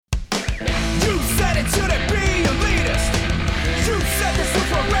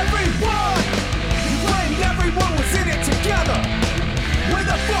everyone. You claimed everyone was in it together. Where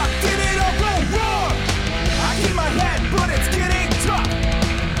the fuck did it all go wrong? I keep my head, but it's getting tough.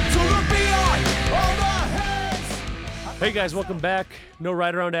 So look beyond all the heads. Hey guys, welcome back. No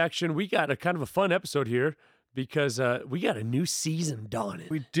Ride Around action. We got a kind of a fun episode here because we got a new season dawning.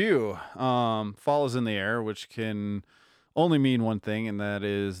 We do. Fall is in the air, which can only mean one thing, and that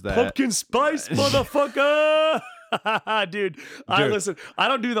is that Pumpkin spice, motherfucker! Dude, listen, I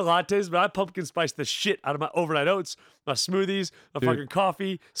don't do the lattes, but I pumpkin spice the shit out of my overnight oats, my smoothies, my fucking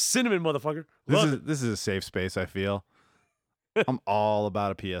coffee, cinnamon, motherfucker. This is a safe space, I feel. I'm all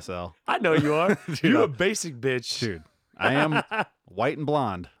about a PSL. I know you are. Dude, You're a basic bitch. Dude, I am white and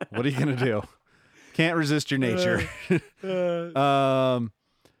blonde. What are you going to do? Can't resist your nature.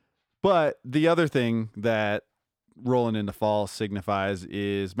 But the other thing that rolling into fall signifies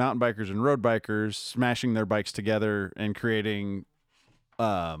is mountain bikers and road bikers smashing their bikes together and creating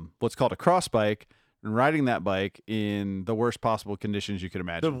what's called a cross bike and riding that bike in the worst possible conditions you could The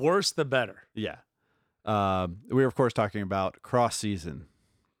imagine. worse, the better. Yeah. We were, of course, talking about cross season.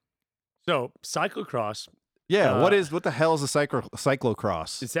 So, cyclocross, Yeah. What the hell is a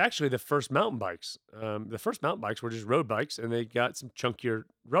cyclocross? it's actually the first mountain bikes. The first mountain bikes were just road bikes, and they got some chunkier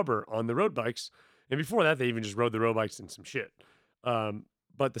rubber on the road bikes. And before that, they even just rode the road bikes in some shit.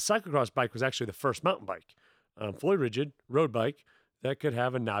 But the cyclocross bike was actually the first mountain bike, fully rigid road bike that could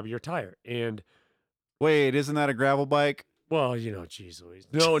have a knobbier tire. And Wait, isn't that a gravel bike? well, geez Louise.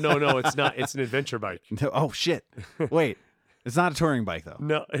 No, it's not. It's an adventure bike. No, oh shit! Wait, it's not a touring bike though.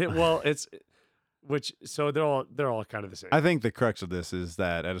 No, so they're all kind of the same. I think the crux of this is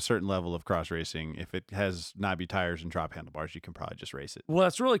that at a certain level of cross racing, if it has knobby tires and drop handlebars, you can probably just race it. Well,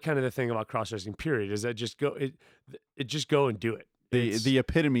 that's really kind of the thing about cross racing. Period. Is that just go and do it. The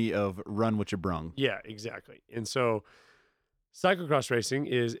epitome of run what you brung. Yeah, exactly. And so cyclocross racing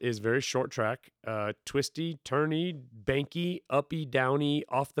is very short track, twisty, turny, banky, uppy, downy,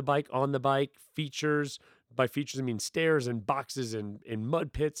 off the bike, on the bike, features. By features, I mean stairs and boxes and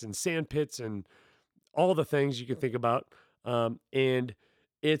mud pits and sand pits and all the things you can think about. And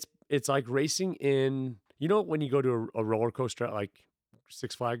it's like racing in, when you go to a roller coaster at like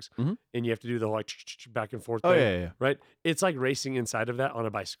Six Flags Mhm. and you have to do the like back and forth Oh thing, yeah. right? It's like racing inside of that on a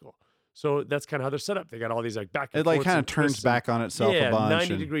bicycle. So that's kind of how they're set up. They got all these like back and It like forths kind of and turns twists and- back on itself a bunch.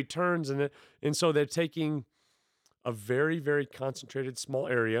 90-degree turns. And so they're taking a very, very concentrated small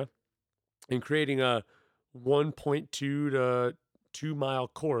area and creating a 1.2 to 2 mile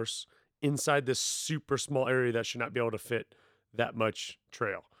course inside this super small area that should not be able to fit that much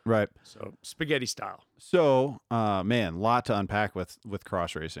trail. Right. So spaghetti style. So, man, lot to unpack with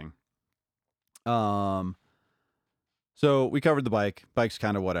cross racing. So we covered the bike. Bike's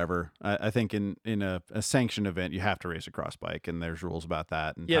kind of whatever. I think in a sanctioned event, you have to race a cross bike, and there's rules about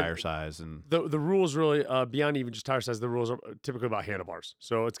that and Yeah, tire size and The rules really, beyond even just tire size, the rules are typically about handlebars.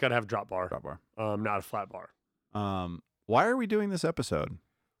 So it's got to have a drop bar, drop bar. not a flat bar. Why are we doing this episode?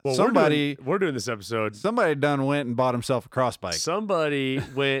 Well, Somebody we're doing this episode. done went and bought himself a cross bike. Somebody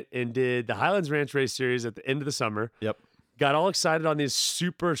went and did the Highlands Ranch Race Series at the end of the summer. Yep. Got all excited on these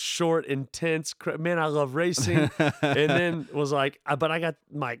super short, intense, man, I love racing. And then was like, but I got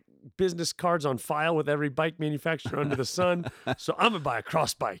my business cards on file with every bike manufacturer under the sun. So I'm going to buy a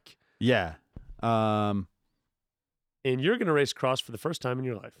cross bike. Yeah. And you're going to race cross for the first time in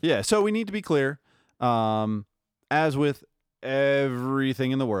your life. Yeah. So we need to be clear. As with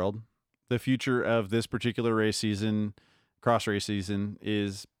everything in the world, the future of this particular race season, cross race season,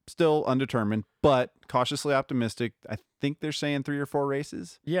 is still undetermined, but cautiously optimistic. I think they're saying 3 or 4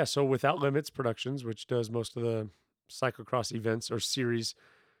 races. Yeah. So Without Limits Productions, which does most of the cyclocross events or series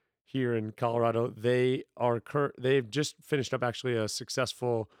here in Colorado, they've just finished up actually a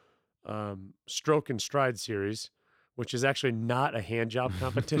successful Stroke and Stride series, which is actually not a hand job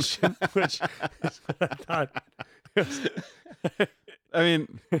competition, which is what I thought. I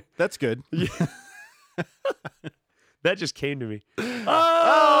mean, that's good. Yeah. That just came to me.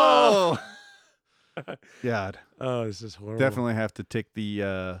 Oh! God. Oh, this is horrible. Definitely have to tick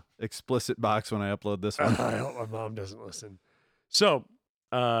the explicit box when I upload this one. I hope my mom doesn't listen. So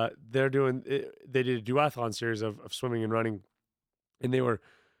they did a duathlon series of swimming and running, and they were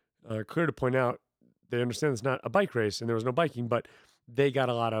clear to point out they understand it's not a bike race and there was no biking, but they got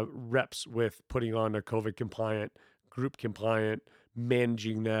a lot of reps with putting on a COVID compliant, group compliant,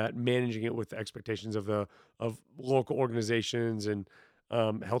 managing it with the expectations of local organizations and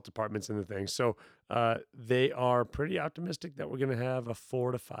health departments and the things. So they are pretty optimistic that we're going to have a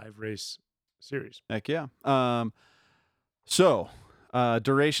 4 to 5 race series. Heck yeah. So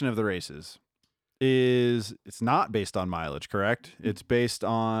duration of the races. it's not based on mileage, correct? It's based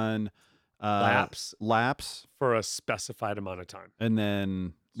on laps, for a specified amount of time. and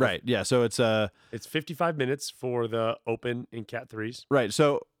then right, yeah. So it's It's 55 minutes for the open in Cat 3s. right.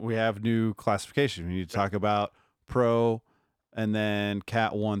 So we have new classification. We need to talk about pro, and then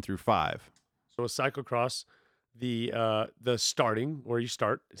Cat 1 through 5. So a cyclocross, the starting where you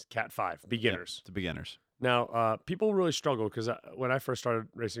start is Cat 5, beginners. The beginners. Now, people really struggle because when I first started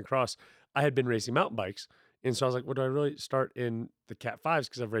racing cross, I had been racing mountain bikes. And so I was like, well, do I really start in the Cat 5s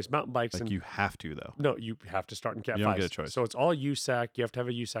because I've raced mountain bikes? Like and you have to though. no, you have to start in Cat 5s. You don't get a choice. So it's all USAC. You have to have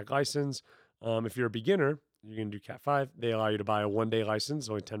a USAC license. If you're a beginner, you're going to do Cat 5. They allow you to buy a one-day license,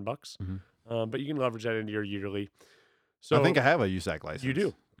 only $10. But you can leverage that into your yearly. So I think I have a USAC license. You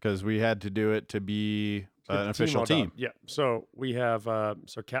do. Because we had to do it to be an the official all done. team. Yeah. So we have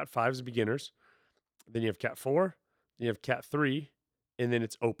so Cat 5 is beginners. Then you have Cat 4. Then you have Cat 3. And then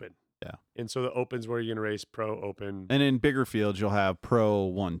it's open. Yeah. And so the open's where you're going to race pro, open. And in bigger fields, you'll have pro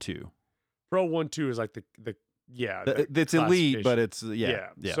 1, 2. Pro 1, 2 is like the It's elite, but it's yeah.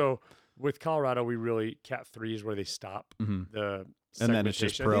 So with Colorado, we really Cat 3 is where they stop the And then it's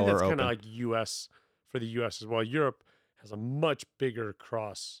just segmentation. I pro think that's or kind of open. like US for the US as well. Europe has a much bigger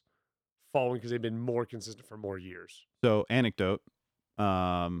cross following because they've been more consistent for more years. So anecdote,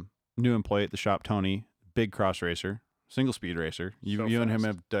 new employee at the shop, Tony, big cross racer, single speed racer. You and him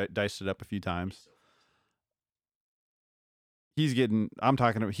have diced it up a few times. He's getting. I'm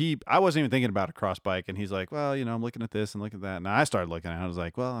talking about. I wasn't even thinking about a cross bike, and he's like, "Well, I'm looking at this and looking at that." And I started looking at it. I was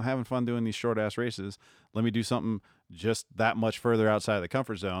like, "Well, I'm having fun doing these short ass races. Let me do something just that much further outside of the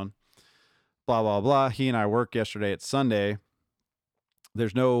comfort zone." Blah blah blah. He and I worked yesterday. It's Sunday.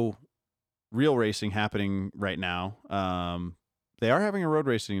 There's no real racing happening right now. They are having a road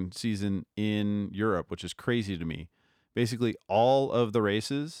racing season in Europe, which is crazy to me. Basically, all of the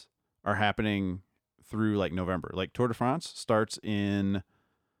races are happening through like November. Like Tour de France starts in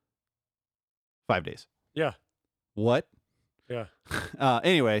 5 days. Yeah. What? Yeah.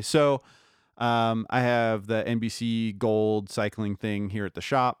 Anyway, so I have the NBC Gold cycling thing here at the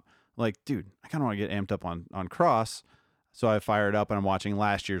shop. Like, dude, I kind of want to get amped up on cross. So I fired up and I'm watching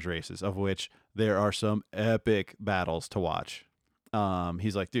last year's races, of which there are some epic battles to watch.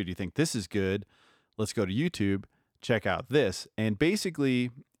 He's like, dude, you think this is good? Let's go to YouTube, check out this. And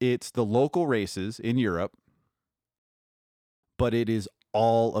basically, it's the local races in Europe, but it is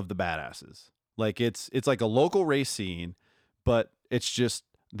all of the badasses. Like it's like a local race scene, but it's just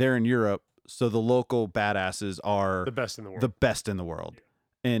they're in Europe, so the local badasses are The best in the world. the best in the world.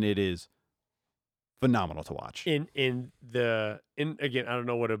 And it is phenomenal to watch. in again, I don't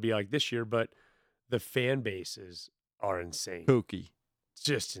know what it'll be like this year, but the fan bases are insane. Kooky. It's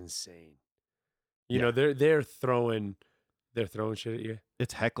just insane. You know, they're throwing shit at you.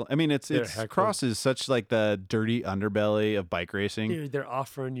 It's heckling. I mean, it's heckling. cross is such like the dirty underbelly of bike racing. Dude, they're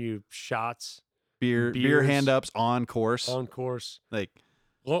offering you shots beer beers hand ups on course. on course. Like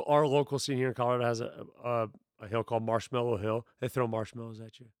Our local scene here in Colorado has a hill called Marshmallow Hill. They throw marshmallows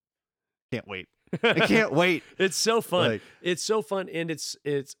at you. can't wait. I can't wait. It's so fun. Like- It's so fun, and it's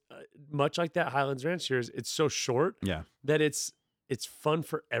much like that Highlands Ranch series. It's so short Yeah. that it's fun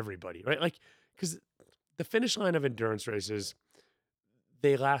for everybody, right? Like, because the finish line of endurance races,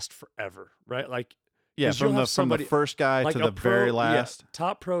 they last forever, right? Like, Yeah, 'cause you'll from have the somebody- first guy like to a the very pro- last.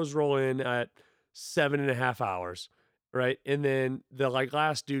 top pros roll in at 7.5 hours, right? And then the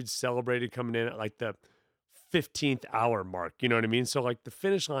last dude celebrated coming in at like the 15th hour mark. You know what I mean? So like the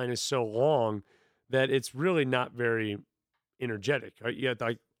finish line is so long that it's really not very energetic. Right? You have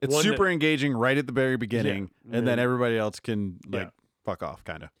like It's one super that- engaging right at the very beginning, and and then then- everybody else can Yeah. fuck off,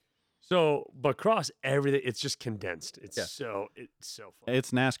 kind of. So, but cross everything, it's just condensed. It's Yeah. so fun.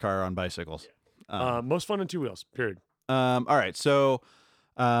 It's NASCAR on bicycles. Most fun on two wheels. Period. All right, so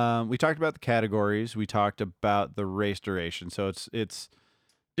we talked about the categories. We talked about the race duration. So it's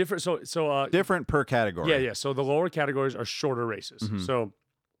Different. So different per category. Yeah. So the lower categories are shorter races. Mhm. So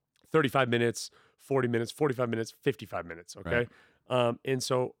 35 minutes, 40 minutes, 45 minutes, 55 minutes. Okay. And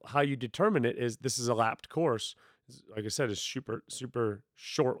so how you determine it is this is a lapped course. Like I said, it's super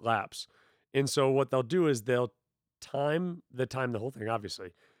short laps. And so what they'll do is they'll time the whole thing,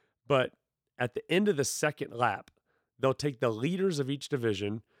 obviously. But at the end of the second lap, they'll take the leaders of each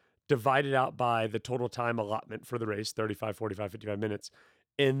division, divide it out by the total time allotment for the race, 35, 45, 55 minutes,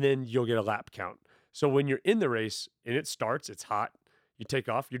 and then you'll get a lap count. So when you're in the race and it starts, it's hot, you take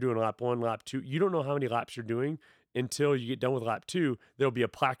off, you're doing lap 1, lap 2. You don't know how many laps you're doing until you get done with lap 2. There'll be a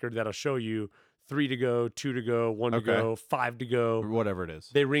placard that'll show you 3 to go, 2 to go, 1 to Okay. go, 5 to go. Or whatever it is.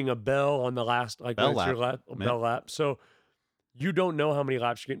 They ring a bell on the last, like Bell when it's your lap. bell lap. So you don't know how many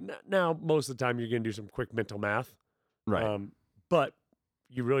laps you get. Now, most of the time, you're going to do some quick mental math. Right. But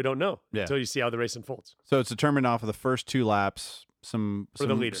you really don't know Yeah. until you see how the race unfolds. So it's determined off of the first 2 laps. Some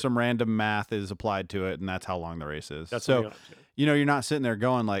random math is applied to it, and that's how long the race is. That's so how many laps, yeah. you're not sitting there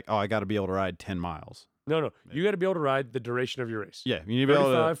going like, oh, I got to be able to ride 10 miles. No. You got to be able to ride the duration of your race. Yeah, you need to be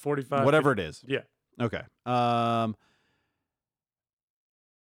able to 45, whatever 50, it is. Yeah. Okay. I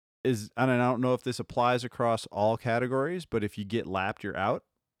don't know if this applies across all categories, but if you get lapped, you're out.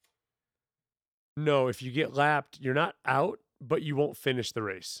 No, if you get lapped, you're not out, but you won't finish the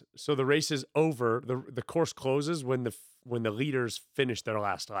race. So the race is over. The course closes when the leaders finish their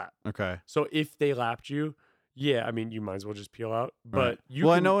last lap. Okay. So if they lapped you, yeah, I mean, you might as well just peel out. But Right. you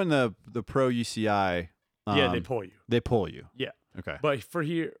I can- know in the pro UCI, yeah, they pull you. They pull you. Yeah. Okay. But for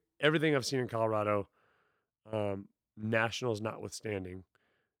here, everything I've seen in Colorado, nationals notwithstanding,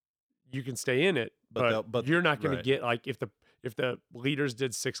 you can stay in it, but you're not going to get like if the leaders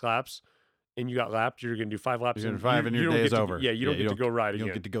did 6 laps and you got lapped, you're going to do 5 laps. You're gonna 5 and your don't day get is to- over. Yeah, you don't get to go ride You again.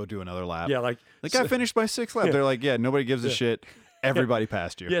 don't get to go do another lap. Yeah, like I finished my 6th lap. Yeah. They're like, yeah, nobody gives a Yeah. shit. Everybody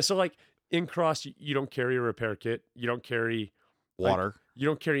passed you. yeah. So like in cross, you don't carry a repair kit. You don't carry Water. You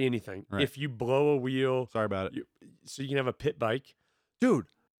don't carry anything. Right. If you blow a wheel, Sorry about it. so you can have a pit bike. Dude.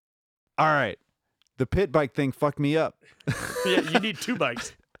 All right. The pit bike thing fucked me up. Yeah, you need 2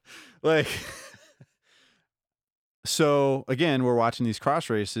 bikes. Like, so again, we're watching these cross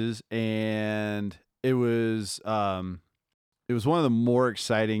races, and it was one of the more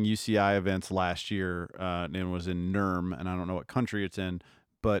exciting UCI events last year, and it was in Nurm, and I don't know what country it's in,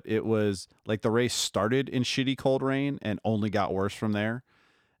 but it was like the race started in shitty cold rain and only got worse from there.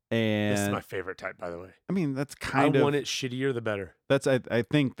 And This is my favorite type, by the way. I mean, that's I kind of want it shittier the better. that's I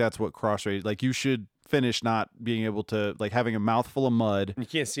think that's what cross race, like, you should finish not being able to, like, having a mouthful of mud. And you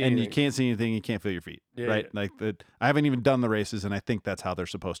can't see And anything. you can't see anything. You can't feel your feet, Yeah, right? yeah. Like I haven't even done the races, and I think that's how they're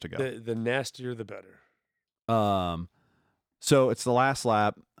supposed to go. The nastier the better. So it's the last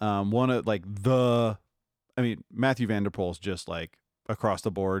lap. Matthew Vanderpool's just like across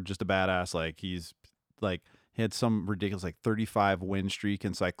the board, just a badass. Like he had some ridiculous 35 win streak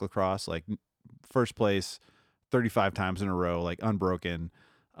in cyclocross, like first place 35 times in a row, like unbroken.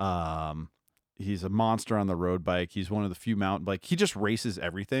 He's a monster on the road bike. He's one of the few he just races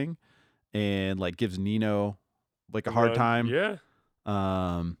everything and like gives Nino like a hard time. Yeah.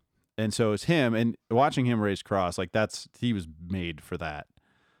 And so it's him, and watching him race cross, like he was made for that.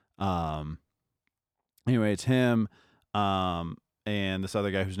 Anyway, it's him, and this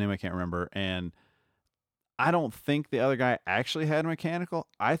other guy whose name I can't remember. And I don't think the other guy actually had a mechanical.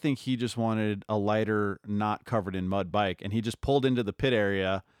 I think he just wanted a lighter, not covered in mud bike, and he just pulled into the pit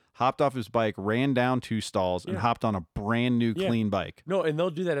area, hopped off his bike, ran down 2 stalls, and Yeah. hopped on a brand new clean bike. No, and they'll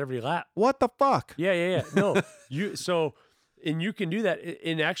do that every lap. What the fuck? Yeah. No, and you can do that.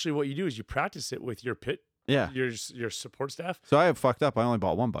 And actually, what you do is you practice it with your pit, Yeah. your support staff. So I have fucked up. I only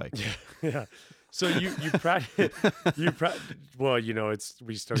bought 1 bike. Yeah. So you practice. Well,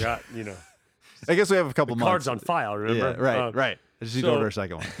 we still got I guess we have a couple months. cards on file. Remember? Yeah, right. I just need to so- order a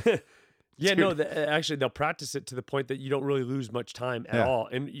second one. Yeah, no. Actually, they'll practice it to the point that you don't really lose much time at Yeah. all,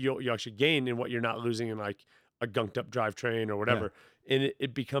 and you actually gain in what you're not losing in like a gunked up drivetrain or whatever, and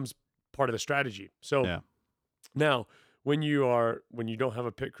it becomes part of the strategy. So Yeah. now, when you don't have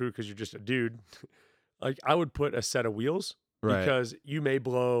a pit crew because you're just a dude, like I would put a set of wheels Right. because you may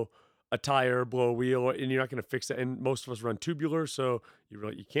blow a tire, blow a wheel, and you're not going to fix it. And most of us run tubular, so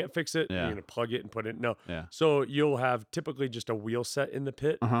you can't fix it. Yeah. You're going to plug it and put it. No. Yeah. So you'll have typically just a wheel set in the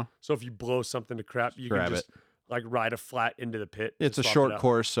pit. Uh-huh. So if you blow something to crap, you Grab can just like ride a flat into the pit. It's and a swap short it out.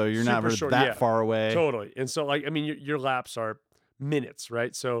 course, so you're not Super really short, that yeah. far away. Totally. And so your laps are minutes,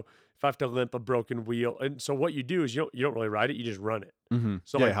 right? So if I have to limp a broken wheel, and so what you do is you don't really ride it, you just run it. Mm-hmm.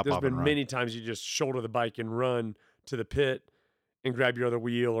 So yeah, like hop there's off and been run. many times you just shoulder the bike and run to the pit and grab your other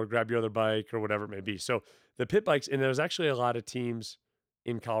wheel or grab your other bike or whatever it may be. So the pit bikes, and there's actually a lot of teams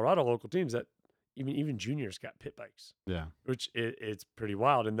in Colorado, local teams that even juniors got pit bikes, Yeah. which it's pretty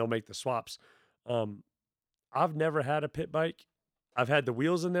wild, and they'll make the swaps. I've never had a pit bike. I've had the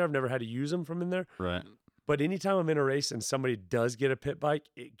wheels in there. I've never had to use them from in there. Right. But anytime I'm in a race and somebody does get a pit bike,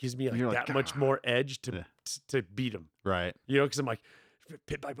 it gives me You're like, that much more edge to Yeah. to beat them. Right. Because I'm like,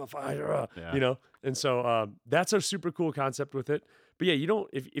 pit bike fire, Yeah. And so that's a super cool concept with it. But yeah, you don't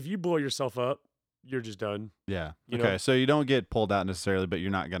if you blow yourself up, you're just done. Yeah. You Okay. know? So you don't get pulled out necessarily, but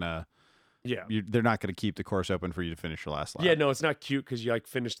you're not gonna. Yeah. They're not gonna keep the course open for you to finish your last lap. Yeah, no, it's not cute because you like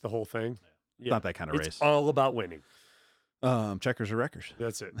finished the whole thing. It's not that kind of It's race. all about winning. Checkers or wreckers.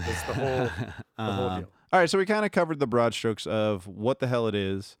 That's it. It's the whole whole deal. All right, so we kind of covered the broad strokes of what the hell it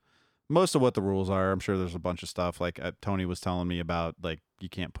is, most of what the rules are. I'm sure there's a bunch of stuff like Tony was telling me about, like you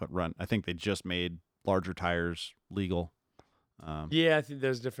can't put run. I think they just made larger tires legal. Yeah, I think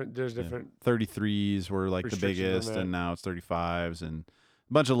there's different. 33s were like the restrictions on biggest, that. and now it's 35s, and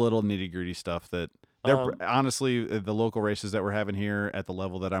a bunch of little nitty gritty stuff that they're honestly the local races that we're having here at the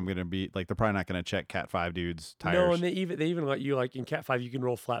level that I'm going to be like, they're probably not going to check Cat 5 dudes tires. No, and they even let you, like in Cat 5, you can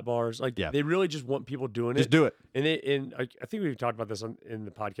roll flat bars. Like they really just want people doing just it. do it. And I think we've talked about this in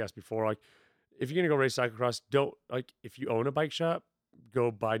the podcast before. Like, if you're gonna go race cyclocross, don't, like, if you own a bike shop, go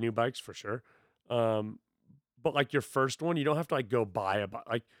buy new bikes for sure. But like your first one, you don't have to like go buy a bike.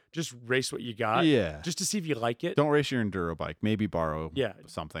 Like, just race what you got. Yeah. Just to see if you like it. Don't race your enduro bike. Maybe borrow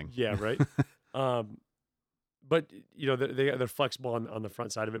something. Yeah, right. But you know, they're flexible on the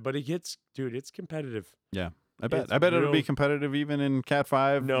front side of it. But it's competitive. Yeah. I bet it'll be competitive even in Cat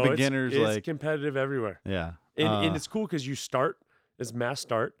 5 beginners. It's competitive everywhere. Yeah. And it's cool because you start as mass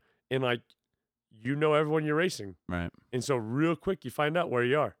start, and like, you know everyone you're racing. Right. And so real quick you find out where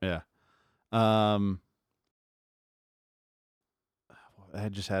you are. Yeah. I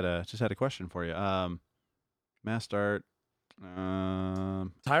just had a question for you. Mass start.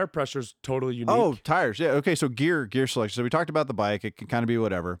 Tire pressure's totally unique. Oh, tires. Yeah. Okay. So gear selection. So we talked about the bike. It can kind of be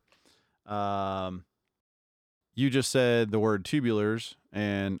whatever. You just said the word tubulars,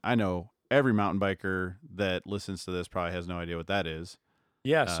 and I know every mountain biker that listens to this probably has no idea what that is.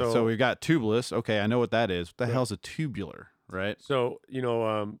 Yeah. So we've got tubeless. Okay, I know what that is. What the hell's a tubular, right? So, you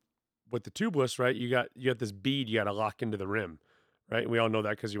know, with the tubeless, right, you got this bead you got to lock into the rim, right? We all know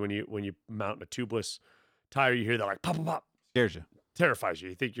that because when you mount a tubeless tire, you hear that like pop, pop, pop. Scares you. Terrifies you.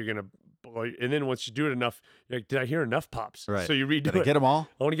 You think you're going to blow. And then once you do it enough, you're like, did I hear enough pops? Right. So you redo Did I it. get them all?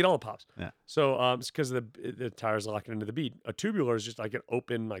 I want to get all the pops. Yeah. So it's because the tires are locking into the bead. A tubular is just like an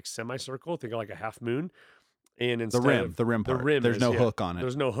open, like semicircle. Think of like a half moon. And instead the rim part. There's no hook on it.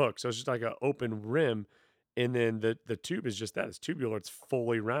 There's no hook. So it's just like an open rim. And then the tube is just that. It's tubular. It's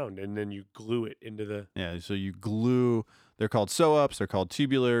fully round. And then you glue it into the... Yeah, so you glue... They're called sew-ups. They're called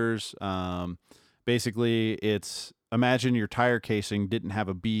tubulars. Basically, it's... Imagine your tire casing didn't have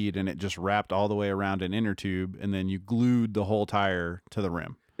a bead and it just wrapped all the way around an inner tube, and then you glued the whole tire to the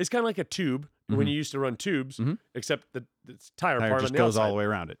rim. It's kind of like a tube when you used to run tubes, except the tire part just on the goes outside. all the way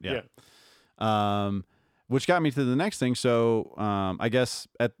around it. Yeah. Which got me to the next thing. So I guess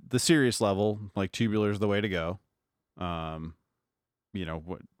at the serious level, like tubular is the way to go. You know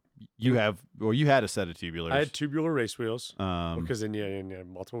what you have? Well, you had a set of tubulars. I had tubular race wheels because then you had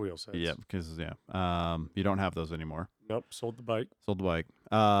multiple wheel sets. Yeah, because you don't have those anymore. Nope, sold the bike.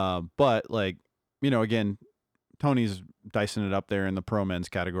 But like, you know, again, Tony's dicing it up there in the pro men's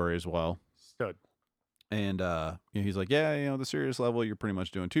category as well. Stud. And you know, he's like, yeah, you know, the serious level, you're pretty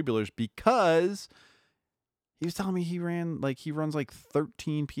much doing tubulars because he was telling me he runs like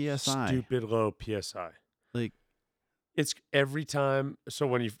 13 psi. Stupid low psi. Like, it's every time. So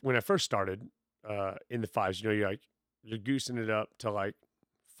when I first started in the fives, you know, you're goosing it up to like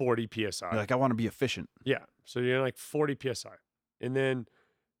 40 psi. You're like, I want to be efficient. Yeah. So you're like 40 psi, and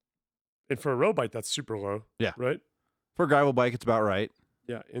for a road bike, that's super low. Yeah. Right. For a gravel bike, it's about right.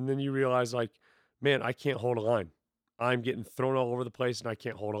 Yeah. And then you realize, like, man, I can't hold a line. I'm getting thrown all over the place, and I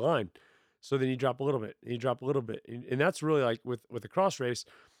can't hold a line. So then you drop a little bit, and you drop a little bit, and that's really like with the cross race.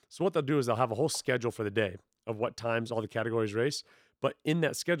 So what they'll do is they'll have a whole schedule for the day of what times all the categories race. But in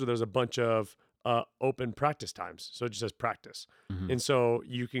that schedule, there's a bunch of open practice times. So it just says practice. And so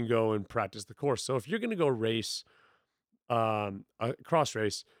you can go and practice the course. So if you're going to go race a cross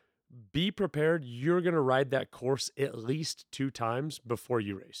race, be prepared. You're going to ride that course at least 2 times before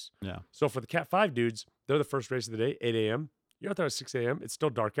you race. Yeah. So for the Cat 5 dudes, they're the first race of the day, 8 a.m. You're out there at 6 a.m. It's still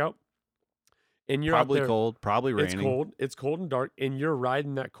dark out. And you're probably out there, cold, probably raining. It's cold and dark, and you're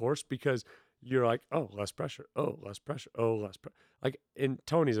riding that course because you're like, oh, less pressure. Oh, less pressure. Oh, less pressure. Like, and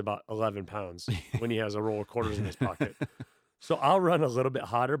Tony's about 11 pounds when he has a roll of quarters in his pocket. So I'll run a little bit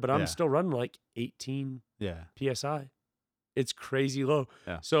hotter, but I'm still running like 18 psi. It's crazy low.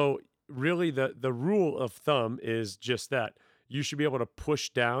 Yeah. So really the rule of thumb is just that. You should be able to push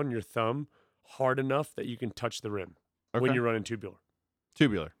down your thumb hard enough that you can touch the rim when you're running tubular.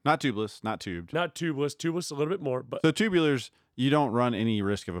 Tubular, not tubeless, not tubed. Not tubeless. Tubeless a little bit more, but so tubulars, you don't run any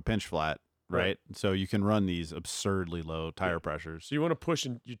risk of a pinch flat, right? So you can run these absurdly low tire pressures. So you want to push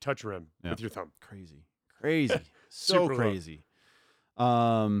and you touch rim with your thumb. Crazy, so Super crazy.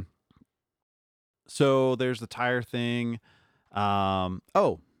 So there's the tire thing. Gravel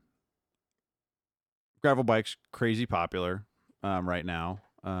bikes crazy popular right now.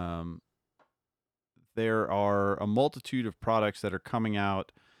 There are a multitude of products that are coming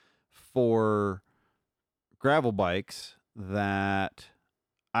out for gravel bikes that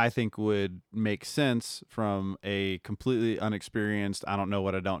I think would make sense from a completely unexperienced, I don't know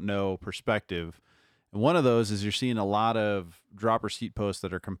what I don't know perspective. And one of those is you're seeing a lot of dropper seat posts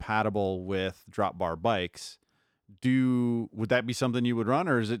that are compatible with drop bar bikes. Would that be something you would run,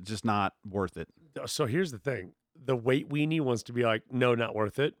 or is it just not worth it? So here's the thing. The weight weenie wants to be like, no, not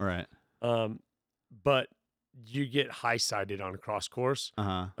worth it. Right. But you get high-sided on a cross course.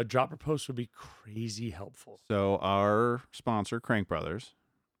 Uh-huh. A dropper post would be crazy helpful. So our sponsor, Crank Brothers,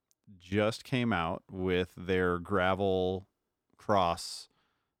 just came out with their gravel cross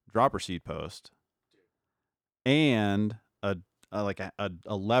dropper seat post and a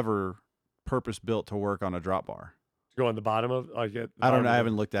lever purpose built to work on a drop bar. Go on the bottom of I don't know. I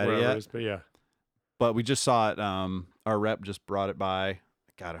haven't looked at it yet. But yeah. But we just saw it. Our rep just brought it by.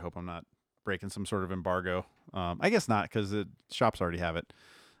 God, I hope I'm not breaking some sort of embargo. I guess not, because the shops already have it.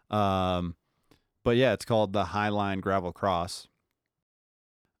 But yeah, it's called the Highline Gravel Cross.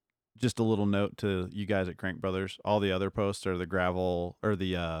 Just a little note to you guys at Crank Brothers. All the other posts are the gravel or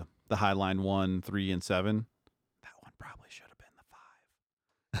the Highline 1, 3, and 7. That one probably should have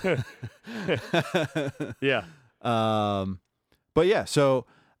been the 5. Yeah. But yeah, so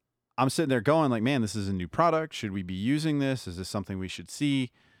I'm sitting there going like, man, this is a new product. Should we be using this? Is this something we should see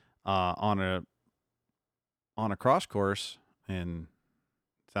on a cross course? And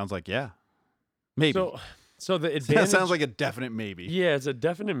it sounds like, yeah, maybe. So the advantage sounds like a definite maybe. Yeah, it's a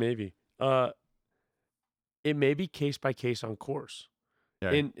definite maybe. It may be case by case on course.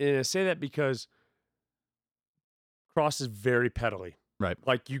 Yeah. And I say that because cross is very pedally. Right.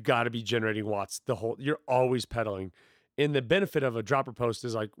 Like you got to be generating watts you're always pedaling. And the benefit of a dropper post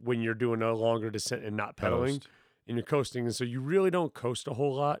is like when you're doing a longer descent and not pedaling and you're coasting. And so you really don't coast a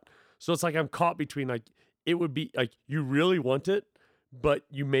whole lot. So it's like I'm caught between like, it would be like you really want it, but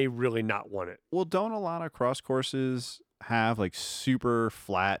you may really not want it. Well, don't a lot of cross courses have like super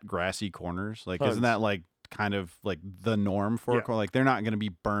flat grassy corners? Like, isn't that like kind of like the norm for a corner? Like they're not going to be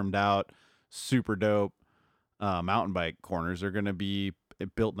bermed out, super dope mountain bike corners. They're going to be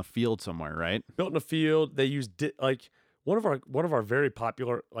built in a field somewhere, right? Built in a field. They use like one of our very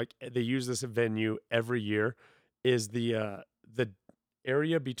popular, like they use this venue every year, is the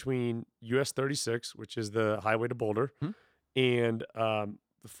area between US 36, which is the highway to Boulder, and the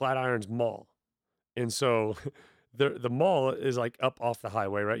Flatirons Mall. And so the mall is like up off the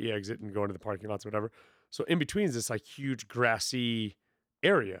highway, right? You exit and go into the parking lots or whatever. So in between is this like huge grassy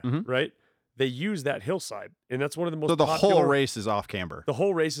area, right? They use that hillside, and that's one of the most. So the whole race is off camber. The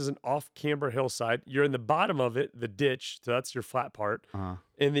whole race is an off camber hillside. You're in the bottom of it, the ditch. So that's your flat part,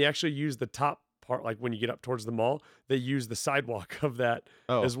 and they actually use the top part. Like when you get up towards the mall, they use the sidewalk of that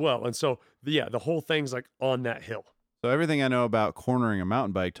as well. And so the whole thing's like on that hill. So everything I know about cornering a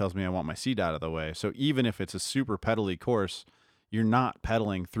mountain bike tells me I want my seat out of the way. So even if it's a super pedally course, you're not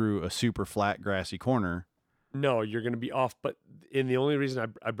pedaling through a super flat grassy corner. No, you're going to be off. And the only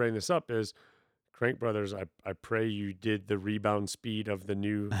reason I bring this up is Crank Brothers, I pray you did the rebound speed of the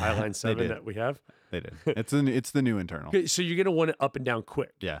new Highline 7 that we have. They did. It's the new internal. Okay, so you're going to want it up and down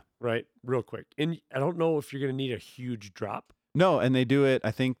quick. Yeah. Right? Real quick. And I don't know if you're going to need a huge drop. No, and they do it,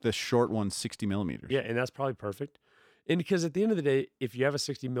 I think the short one's 60 millimeters. Yeah, and that's probably perfect. And because at the end of the day, if you have a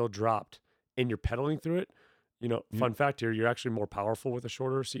 60 mil dropped and you're pedaling through it, fun fact here, you're actually more powerful with a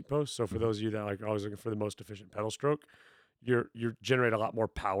shorter seat post. So for those of you that are always looking for the most efficient pedal stroke, you generate a lot more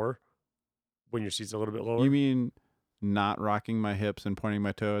power when your seat's a little bit lower. You mean not rocking my hips and pointing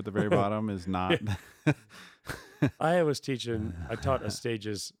my toe at the very bottom is not? I taught a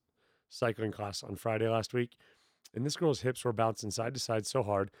stages cycling class on Friday last week, and this girl's hips were bouncing side to side so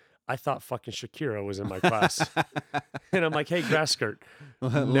hard, I thought fucking Shakira was in my class. And I'm like, hey, grass skirt,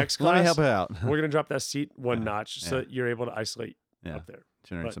 next class, let me help out. We're going to drop that seat one notch so that you're able to isolate up there.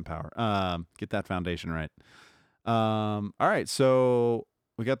 Generate some power. Get that foundation right. All right, so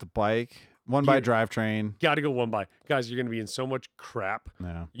we got the bike. One by drivetrain. Got to go one by. Guys, you're going to be in so much crap.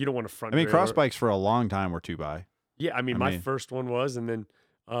 Yeah. You don't want to front. Cross bikes for a long time were 2x. Yeah, my first one was, and then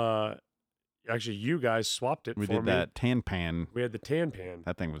actually you guys swapped it for me. We did that tan pan. We had the tan pan.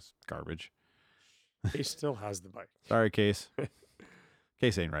 That thing was garbage. He still has the bike. Sorry, Case.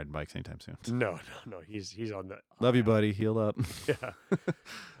 Case ain't riding bikes anytime soon. No. He's on that. Love you, buddy. Heal up.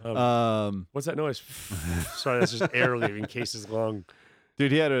 Yeah. What's that noise? Sorry, that's just air leaving Case's lung.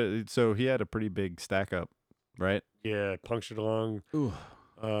 Dude, he had a pretty big stack up, right? Yeah, punctured lung,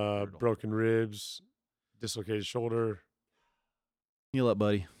 broken ribs, dislocated shoulder. Heal up,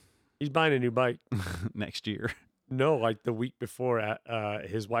 buddy. He's buying a new bike next year. No, like the week before,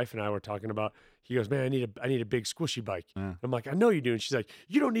 his wife and I were talking about. He goes, "Man, I need a big squishy bike." Yeah. I'm like, "I know you do." And she's like,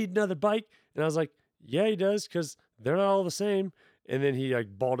 "You don't need another bike." And I was like, "Yeah, he does, because they're not all the same." and then he like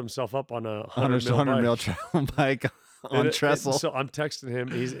balled himself up on a 100 100 mil bike. travel bike on And trestle. so I'm texting him.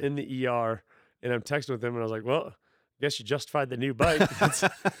 He's in the ER, and I'm texting with him, and I was like, "Well, I guess you justified the new bike."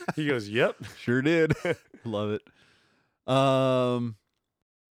 He goes, "Yep." Sure did. Love it.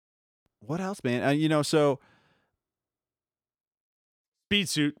 What else, man? So Speed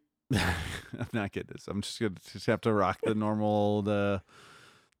suit. I'm not getting this. I'm just gonna have to rock the normal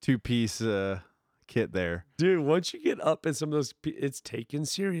 2-piece kit there. Dude, once you get up in some of those, it's taken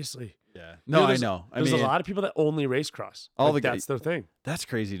seriously. Yeah. You know, No, I there's- know. I There's mean, a lot of people that only race cross. All Like, the guy- that's their thing, that's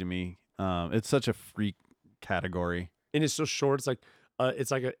crazy to me. It's such a freak category. and it's so short. It's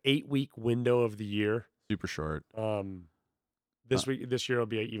like an 8-week window of the year. Super short. This year will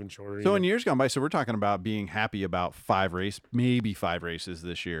be even shorter. So in even. years gone by, so we're talking about being happy about maybe 5 races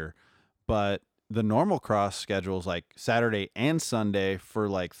this year, but the normal cross schedule is like Saturday and Sunday for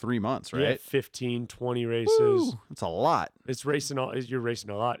like 3 months, Yeah, right? 15, 20 races. Woo, that's a lot. It's racing you're racing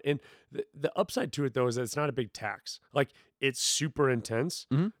a lot. And the upside to it though is that it's not a big tax. Like it's super intense,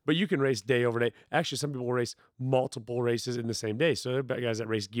 Mhm. but you can race day over day. Actually, some people race multiple races in the same day. So there are guys that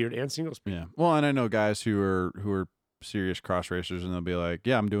race geared and single speed. Yeah. Well, and I know guys who are serious cross racers, and they'll be like,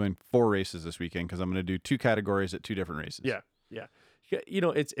 "Yeah, I'm doing 4 races this weekend because I'm going to do 2 categories at 2 different races." Yeah. You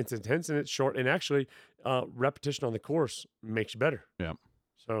know, it's intense and it's short, and actually repetition on the course makes you better. Yeah.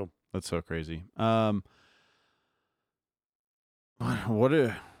 So That's so crazy. What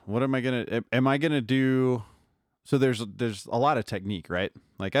am I gonna do? So there's a lot of technique, right?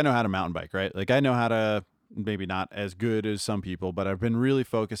 Like I know how to mountain bike, right? Like I know how to, maybe not as good as some people, but I've been really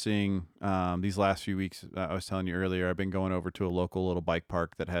focusing these last few weeks. I was telling you earlier, I've been going over to a local little bike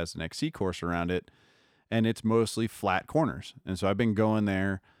park that has an XC course around it, and it's mostly flat corners. And so I've been going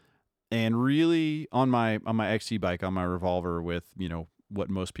there, and really on my XC bike, on my Revolver with, what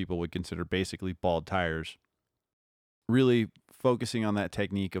most people would consider basically bald tires, really focusing on that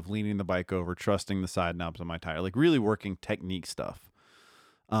technique of leaning the bike over, trusting the side knobs on my tire, like really working technique stuff.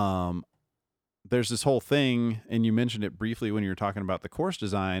 There's this whole thing, and you mentioned it briefly when you were talking about the course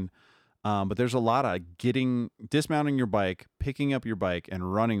design, but there's a lot of dismounting your bike, picking up your bike,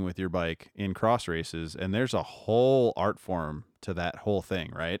 and running with your bike in cross races, and there's a whole art form to that whole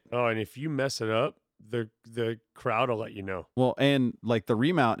thing, right? and if you mess it up, the crowd will let you know. Well, and like the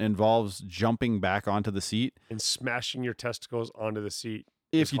remount involves jumping back onto the seat And smashing your testicles onto the seat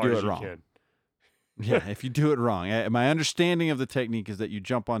if as you hard do as it you wrong. can. Yeah, if you do it wrong. My understanding of the technique is that you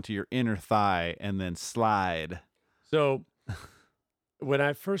jump onto your inner thigh and then slide. So when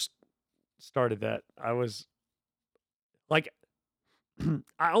I first started that, I was like,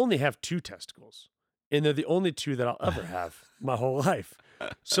 I only have 2 testicles, and they're the only 2 that I'll ever have my whole life.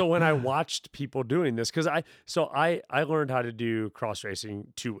 So when I watched people doing this, because I learned how to do cross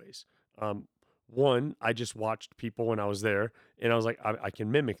racing 2 ways. One, I just watched people when I was there, and I was like, I can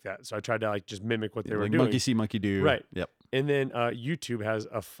mimic that. So I tried to like just mimic what they were Like doing. monkey see, monkey do. Right. Yep. And then YouTube has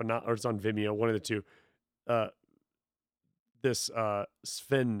or it's on Vimeo, one of the 2. This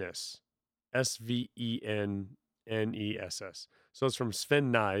Svennes, Svennes. So it's from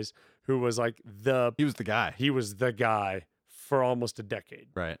Sven Nys, who was like He was the guy. he was the guy for almost a decade.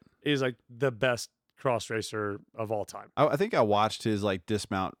 Right. He's like the best cross racer of all time. I think I watched his like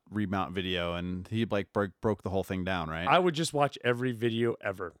dismount remount video, and he like broke the whole thing down, right? I would just watch every video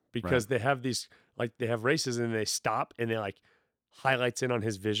ever because they have these they have races and they stop and they like highlights in on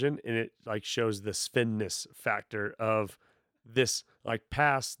his vision, and it like shows the Svenness factor of this like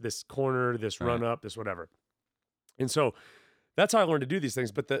pass, this corner, this run up, this whatever. And so that's how I learned to do these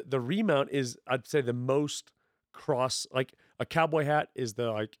things. But the remount is, I'd say, the most cross, like a cowboy hat is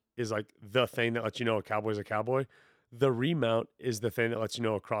the thing that lets you know a cowboy's a cowboy. The remount is the thing that lets you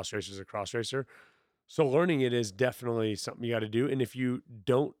know a cross racer is a cross racer. So learning it is definitely something you got to do. And if you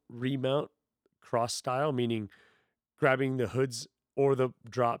don't remount cross style, meaning grabbing the hoods or the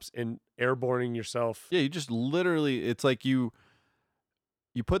drops and airborning yourself. Yeah, you just literally, it's like you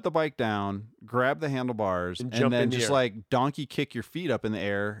put the bike down, grab the handlebars, And and jump then in the just air. like donkey kick your feet up in the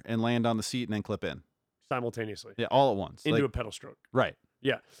air and land on the seat and then clip in. Simultaneously Yeah, all at once. into Like, a pedal stroke. right.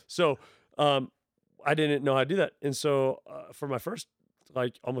 Yeah. So I didn't know how to do that. And so for my first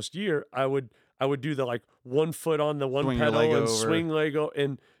like almost year, I would do the like 1 foot on the one Swing your pedal leg and over. swing Lego,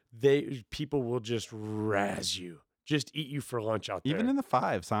 and people will just razz you, just eat you for lunch out there. Even in the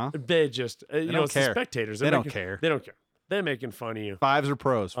 5s, huh? They just you know, don't it's care. the spectators. They don't care. They don't care. They're making fun of you. 5s are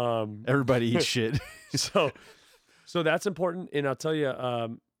pros. Everybody eats shit. So that's important. And I'll tell you,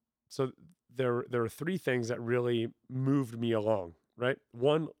 so there are 3 things that really moved me along, right?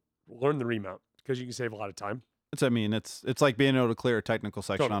 1, learn the remount because you can save a lot of time. It's like being able to clear a technical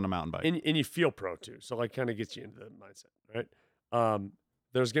section Totally. on a mountain bike. And you feel pro too. So like kind of gets you into the mindset, right?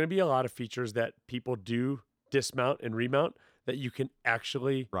 there's going to be a lot of features that people do dismount and remount that you can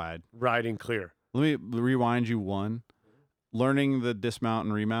actually Ride. and clear. Let me rewind you one. Learning the dismount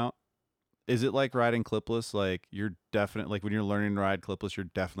and remount, is it like riding clipless? Like you're definitely, like when you're learning to ride clipless, you're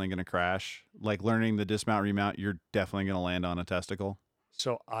definitely going to crash. Like learning the dismount remount, you're definitely going to land on a testicle.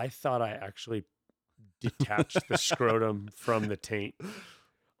 So I thought I actually detached the scrotum from the taint.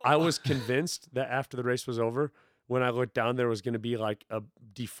 I was convinced that after the race was over, when I looked down, there was going to be like a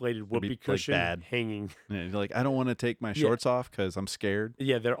deflated be, whoopee like, cushion bad. hanging. Yeah, you're like, I don't want to take my shorts off because I'm scared.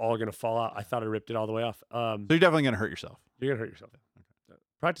 Yeah, they're all going to fall out. I thought I ripped it all the way off. So you're definitely going to hurt yourself. You're going to hurt yourself.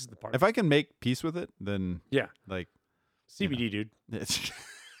 Practice the part. If I can make peace with it, then Yeah. like CBD, dude. it's.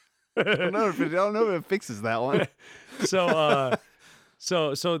 I don't know if it fixes that one. So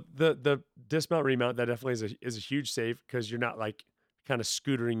the dismount remount, that definitely is a huge save because you're not like kind of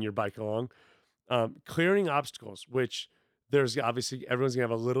scootering your bike along. Clearing obstacles, which there's obviously everyone's gonna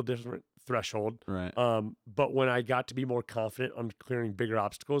have a little different threshold. Right. But when I got to be more confident on clearing bigger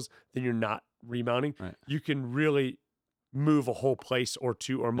obstacles, then you're not remounting. Right. You can really move a whole place or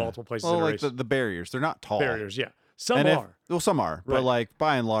two or multiple places. Well, in a like race. the barriers, they're not tall. Barriers, yeah. Some And are. some are, Right. but like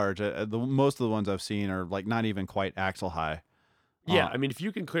by and large, most of the ones I've seen are like not even quite axle high. Yeah, I mean, if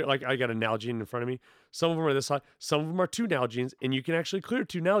you can clear, like I got a Nalgene in front of me. Some of them are this high. Some of them are 2 Nalgenes, and you can actually clear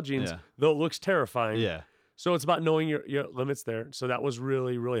 2 Nalgenes, Yeah. though it looks terrifying. Yeah. So it's about knowing your limits there. So that was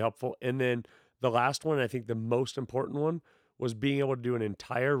really, really helpful. And then the last one, I think the most important one, was being able to do an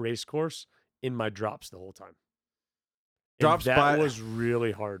entire race course in my drops the whole time. And Drops that was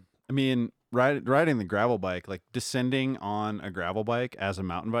really hard. I mean, riding the gravel bike, like descending on a gravel bike as a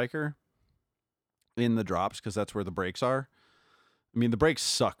mountain biker in the drops, because that's where the brakes are. I mean, the brakes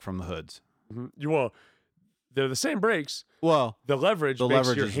suck from the hoods. Well, they're the same brakes. Well, The leverage The makes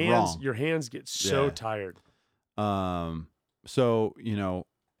leverage your is hands wrong. your hands get so Yeah. tired. So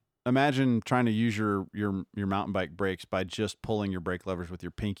imagine trying to use your mountain bike brakes by just pulling your brake levers with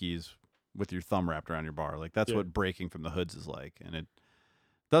your pinkies, with your thumb wrapped around your bar. Like that's Yeah. what braking from the hoods is like, and it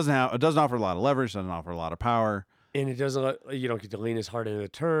doesn't offer a lot of leverage, doesn't offer a lot of power. And it doesn't you don't get to lean as hard into the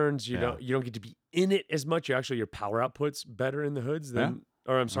turns. You Yeah. don't get to be in it as much. Your power output's better in the hoods than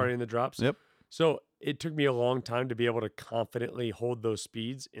in the drops. Yep. So it took me a long time to be able to confidently hold those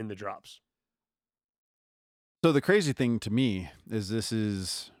speeds in the drops. So the crazy thing to me is this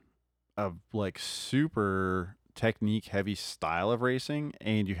is a like super technique heavy style of racing,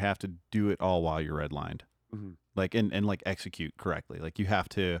 and you have to do it all while you're redlined. Mhm. Like and like execute correctly. Like you have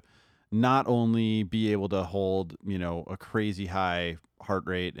to not only be able to hold, a crazy high heart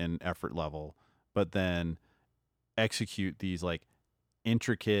rate and effort level, but then execute these like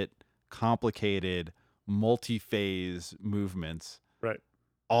intricate, complicated, multi-phase movements Right.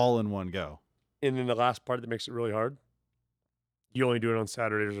 all in one go. And then the last part that makes it really hard, you only do it on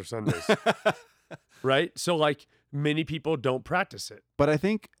Saturdays or Sundays. Right? So like many people don't practice it. But I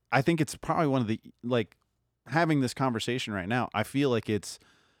think it's probably one of the, like, having this conversation right now, I feel like it's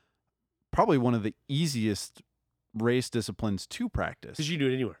probably one of the easiest race disciplines to practice. Because you do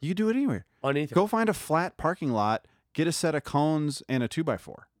it anywhere. You can do it anywhere. On anything. Go find a flat parking lot, get a set of cones and a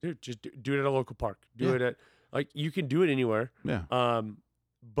 2x4. Dude, just do it at a local park. Do Yeah. it at you can do it anywhere. Yeah.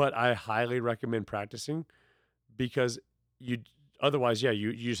 But I highly recommend practicing because otherwise,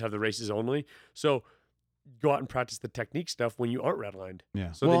 you just have the races only. So go out and practice the technique stuff when you aren't redlined.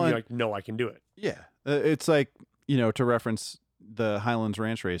 Yeah. So then you're like, no, I can do it. Yeah. It's like, to reference the Highlands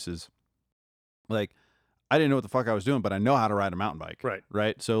Ranch races, like, I didn't know what the fuck I was doing, but I know how to ride a mountain bike. Right.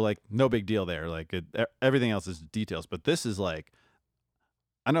 Right. So, like, no big deal there. Like, everything else is details. But this is like,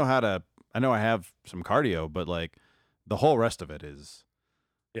 I know I have some cardio, but like, the whole rest of it is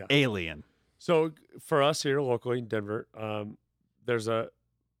alien. So for us here locally in Denver, there's a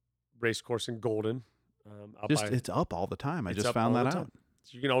race course in Golden. It's up all the time. I It's just up found all that the out. time.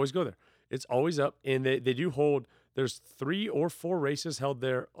 So you can always go there. It's always up, and they do hold. There's 3 or 4 races held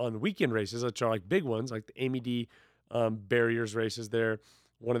there on weekend races, which are like big ones, like the Amy D Barriers races there.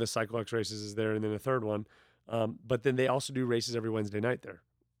 One of the CycleX races is there, and then the third one. But then they also do races every Wednesday night there.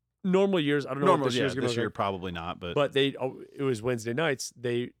 Normal years, I don't know what this year's going to this look year like, probably not, but but it was Wednesday nights.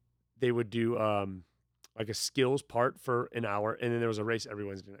 They would do like a skills part for an hour, and then there was a race every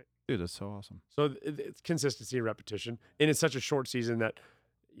Wednesday night. dude, that's so awesome. So it's consistency and repetition, and it's such a short season that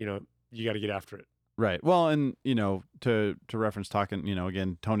you got to get after it. Right. Well, and to reference talking,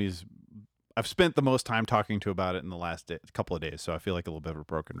 again, Tony's. I've spent the most time talking to about it in the last couple of days, so I feel like a little bit of a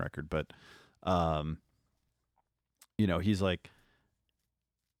broken record. But, he's like,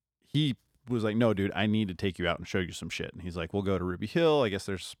 he was like, no, dude, I need to take you out and show you some shit. And he's like, we'll go to Ruby Hill. I guess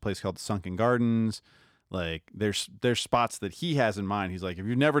there's a place called Sunken Gardens. Like there's spots that he has in mind. He's like, if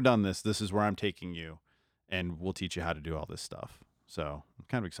you've never done this, this is where I'm taking you, and we'll teach you how to do all this stuff. So I'm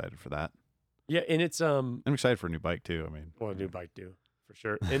kind of excited for that. Yeah, and it's I'm excited for a new bike too. I mean, well, a new bike too, for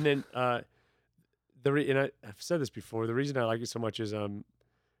sure. And then I've said this before. The reason I like it so much is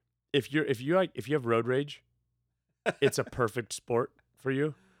if you have road rage, it's a perfect sport for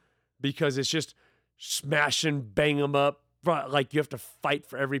you because it's just smash and bang them up. Like you have to fight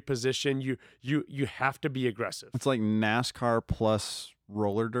for every position. You have to be aggressive. it's like NASCAR plus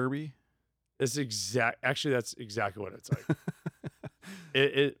roller derby. That's exactly what it's like.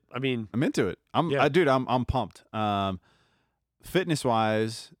 I mean, I'm into it. I'm pumped. Fitness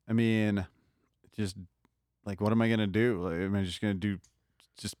wise, I mean, just like, what am I gonna do? Like, am I just gonna do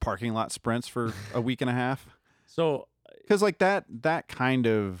just parking lot sprints for a week and a half? so Because like that kind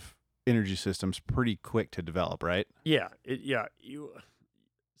of energy system's pretty quick to develop, right?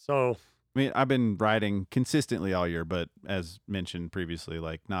 So I mean, I've been riding consistently all year, but as mentioned previously,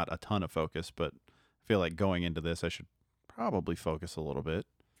 like not a ton of focus. But I feel like going into this, I should probably focus a little bit.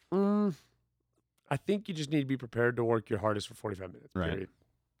 I think you just need to be prepared to work your hardest for 45 minutes. Right. Period.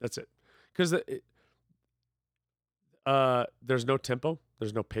 That's it. Because there's no tempo,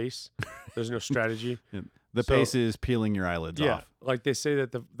 there's no pace, there's no strategy. The So- pace is peeling your eyelids off. Like they say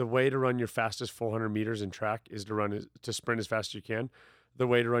that the way to run your fastest 400 meters in track is to sprint as fast as you can. The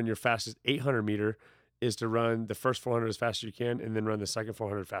way to run your fastest 800 meter is to run the first 400 as fast as you can and then run the second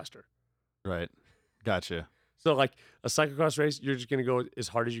 400 faster. Right. Gotcha. So like a cyclocross race, you're just going to go as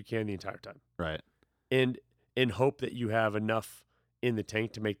hard as you can the entire time. Right. And hope that you have enough in the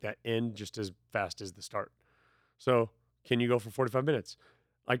tank to make that end just as fast as the start. So can you go for 45 minutes?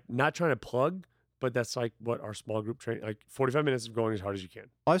 Like not trying to plug, but that's like what our small group training, like 45 minutes of going as hard as you can.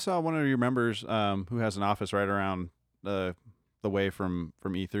 I saw one of your members who has an office right around the way from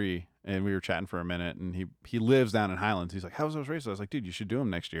E3, and we were chatting for a minute, and he lives down in Highlands. He's like, how's those races? I was like, dude, you should do them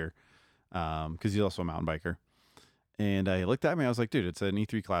next year, because he's also a mountain biker. And he looked at me. I was like, dude, it's an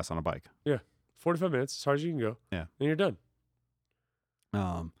E3 class on a bike. 45 minutes, as hard as you can go. Yeah. And you're done.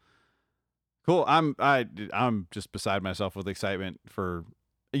 Cool. I'm just beside myself with excitement for,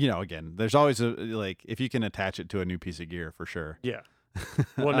 again, there's always like, if you can attach it to a new piece of gear, for sure. Yeah.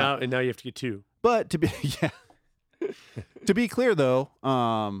 Well, now you have to get two. But to be clear though,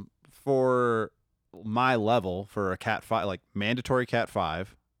 for my level, for a Cat 5, like mandatory Cat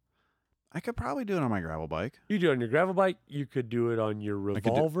 5, I could probably do it on my gravel bike. You do it on your gravel bike. You could do it on your I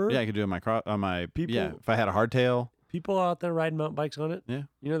Revolver. could do it on my People- yeah, if I had a hardtail. People out there riding mountain bikes on it. Yeah.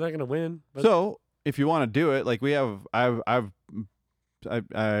 You know they're gonna win. But So if you want to do it, like I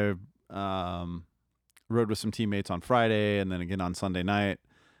rode with some teammates on Friday and then again on Sunday night.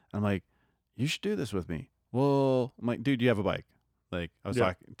 I'm like, you should do this with me. Well, I'm like, dude, you have a bike. Like I was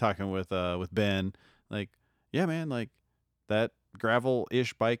Yeah. talking with Ben. Like, yeah, man, like that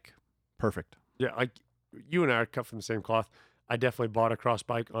gravel-ish bike, perfect. yeah, like you and I are cut from the same cloth. I definitely bought a cross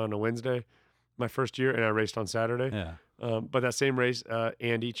bike on a Wednesday, my first year, and I raced on Saturday. Yeah. But that same race,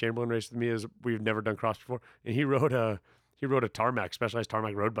 Andy Chamberlain raced with me. As we've never done cross before, and he rode a Tarmac, specialized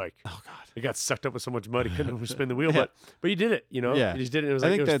Tarmac road bike. Oh God. It got sucked up with so much mud he couldn't spin the wheel, Yeah. but he did it. Yeah. He just did it. It was I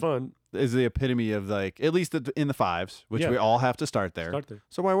like think it was that- fun. Is the epitome of like, at least in the fives, which Yeah. we all have to start there. Start there.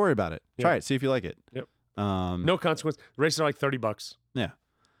 So why worry about it? Yeah. Try it. See if you like it. Yep. No. No consequence. Races are like $30. Yeah.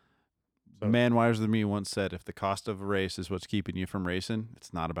 So- Man wiser than me once said, if the cost of a race is what's keeping you from racing,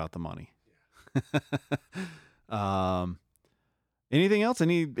 it's not about the money. Anything else?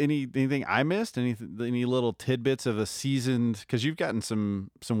 Anything I missed? Any little tidbits of a seasoned? Because you've gotten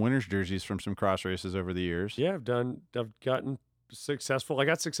some winners jerseys from some cross races over the years. Yeah, I've gotten successful. I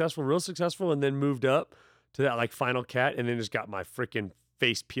got real successful, and then moved up to that like final cat, and then just got my freaking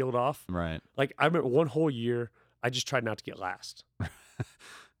face peeled off. Right. Like I remember one whole year, I just tried not to get last.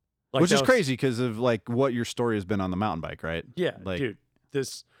 Like, Which that is was- crazy because of like what your story has been on the mountain bike, right? Yeah, Like- dude.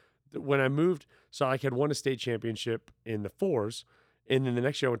 When I moved, so I had won a state championship in the 4s, and then the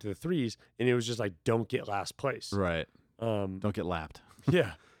next year I went to the 3s, and it was just like, don't get last place. Right. Um, Don't get lapped.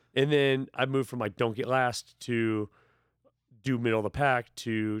 yeah. And then I moved from like don't get last to do middle of the pack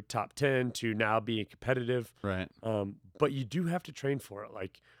to top 10 to now being competitive. Right. But you do have to train for it.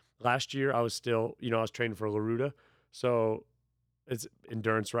 Like last year, I was still, I was training for Laruda, so it's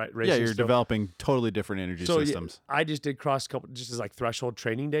endurance, right? Racing Yeah, you're still. developing totally different energy So systems. I just did cross couple, just as like threshold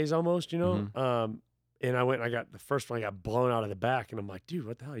training days almost, Mm-hmm. And I went and I got the first one, I got blown out of the back, and I'm like, dude,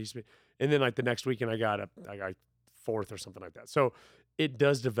 what the hell? I used to be. And then like the next weekend, I got fourth or something like that. So it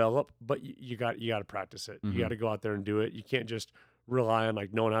does develop, but you got to practice it. Mhm. You got to go out there and do it. You can't just rely on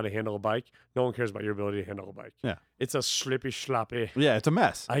like knowing how to handle a bike. No one cares about your ability to handle a bike. Yeah. It's a slippy sloppy. Yeah, it's a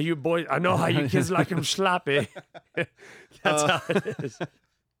mess. Are you boys? I know how you kids like them sloppy. That's how it is.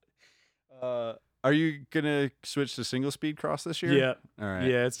 Are you gonna switch to single speed cross this year? Yeah. All right.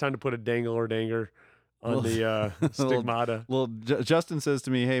 Yeah, it's time to put a dangle or danger on Well, the stigmata. Well, Justin says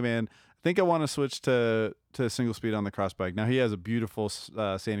to me, "Hey man, I think I want to switch to single speed on the cross bike." Now he has a beautiful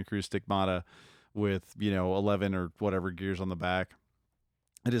Santa Cruz Stigmata with 11 or whatever gears on the back.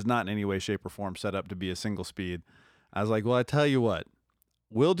 It is not in any way, shape, or form set up to be a single speed. I was like, well, I tell you what,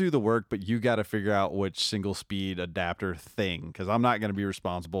 we'll do the work, but you got to figure out which single speed adapter thing, because I'm not going to be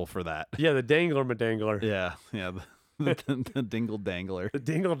responsible for that. Yeah, the dangler madangler. Yeah, the dingle dangler. The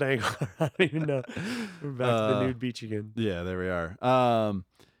dingle dangler. I don't even know. We're back to the nude beach again. Yeah, there we are.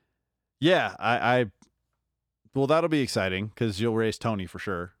 Yeah, I well, that'll be exciting because you'll race Tony for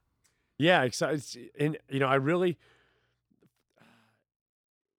sure. Yeah, excited. And I really,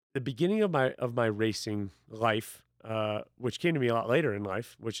 the beginning of my racing life, which came to me a lot later in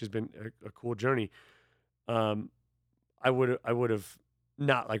life, which has been a cool journey. I would have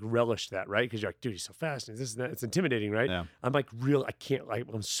not like relished that, right? Because you're like, dude, he's so fast, and this and that. It's intimidating, right? Yeah. I'm like, I can't. Like,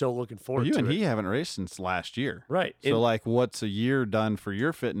 I'm so looking forward Well, you to and it. he haven't raced since last year, Right? So, like, what's a year done for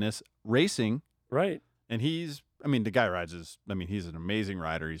your fitness racing? Right. And he's the guy rides he's an amazing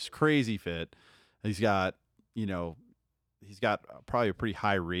rider. He's crazy fit. He's got, he's got probably a pretty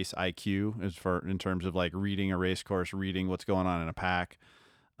high race IQ in terms of like reading a race course, reading what's going on in a pack.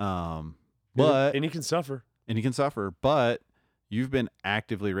 But and he can suffer. But you've been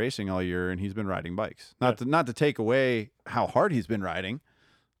actively racing all year, and he's been riding bikes. Not to take away how hard he's been riding.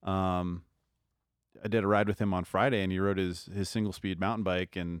 I did a ride with him on Friday, and he rode his single speed mountain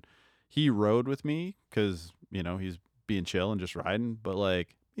bike, and he rode with me because he's being chill and just riding. But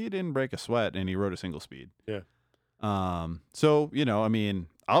like, he didn't break a sweat, and he rode a single speed. Yeah. So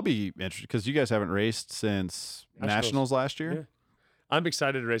I'll be interested because you guys haven't raced since Nationals last year. Yeah. I'm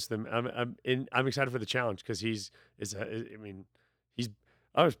excited to race them. I'm excited for the challenge because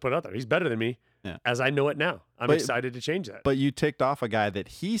I was put out there. He's better than me, as I know it now. I'm excited to change that. But you ticked off a guy that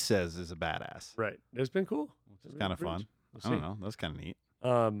he says is a badass. Right. It's been cool. It's kind of fun. I don't know. That's kind of neat.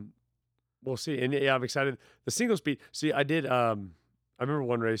 We'll see. And yeah, I'm excited. The single speed. See, I did. I remember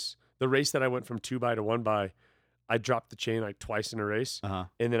one race, the race that I went from 2x to 1x. I dropped the chain like twice in a race,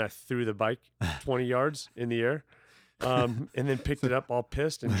 and then I threw the bike 20 yards in the air, and then picked it up all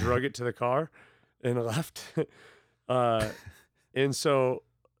pissed and drug it to the car and left. And so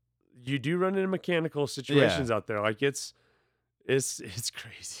you do run into mechanical situations out there. Like it's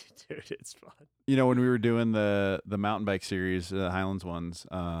crazy, dude. It's fun. When we were doing the mountain bike series, the Highlands ones,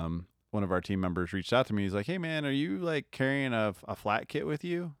 one of our team members reached out to me. He's like, "Hey man, are you like carrying a flat kit with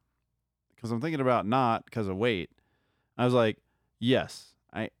you? Because I'm thinking about not because of weight." I was like, "Yes,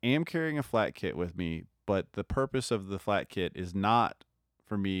 I am carrying a flat kit with me, but the purpose of the flat kit is not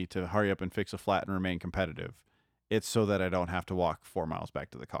for me to hurry up and fix a flat and remain competitive. It's so that I don't have to walk 4 miles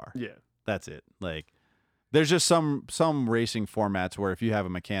back to the car." Yeah. That's it. Like, there's just some racing formats where if you have a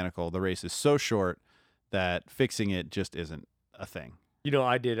mechanical, the race is so short that fixing it just isn't a thing.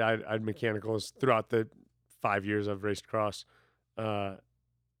 I had mechanicals throughout the 5 years I've raced cross.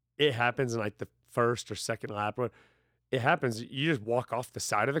 It happens in like the first or second lap. It happens. You just walk off the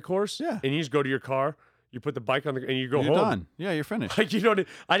side of the course, and you just go to your car. You put the bike on and you go You're home. done. Yeah, you're finished. Like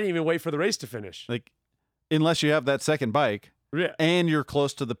I didn't even wait for the race to finish. Like, unless you have that second bike, and you're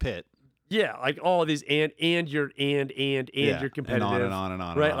close to the pit. Yeah, like all of these and you're you're competitive, and on and on and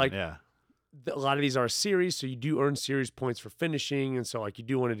on. Right, and on. like yeah. A lot of these are a series, so you do earn series points for finishing, and so like you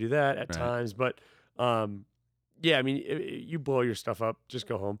do want to do that at times. But you blow your stuff up, just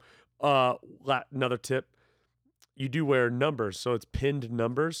go home. Another tip. You do wear numbers, so it's pinned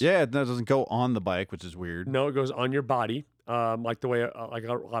numbers. Yeah, that doesn't go on the bike, which is weird. No, it goes on your body, like the way like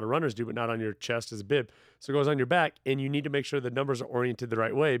a lot of runners do, but not on your chest as a bib. So it goes on your back, and you need to make sure the numbers are oriented the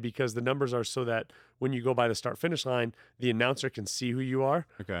right way because the numbers are so that when you go by the start-finish line, the announcer can see who you are.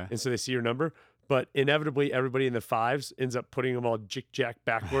 Okay. And so they see your number. But inevitably, everybody in the fives ends up putting them all jick-jack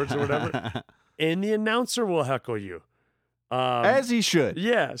backwards or whatever, and the announcer will heckle you. As he should.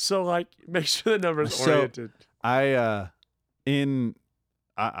 Yeah, so like make sure the number's oriented. As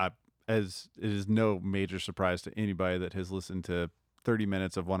it is no major surprise to anybody that has listened to 30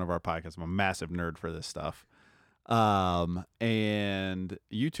 minutes of one of our podcasts. I'm a massive nerd for this stuff. And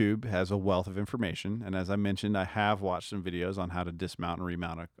YouTube has a wealth of information. And as I mentioned, I have watched some videos on how to dismount and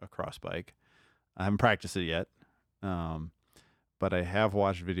remount a cross bike. I haven't practiced it yet. But I have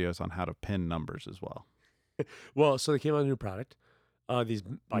watched videos on how to pin numbers as well. Well, so they came out with a new product. These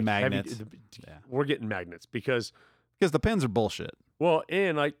like magnets. We're getting magnets because Because the pins are bullshit. Well,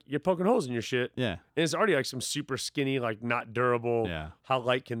 and like you're poking holes in your shit. Yeah. And it's already like some super skinny, like not durable. Yeah. How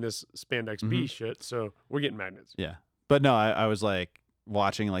light can this spandex be shit? So we're getting magnets. Yeah. But no, I was like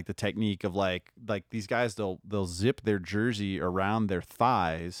watching like the technique of like these guys, they'll zip their jersey around their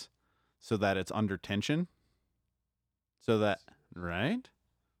thighs so that it's under tension. So that, right?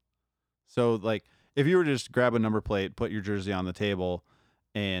 So like if you were to just grab a number plate, put your jersey on the table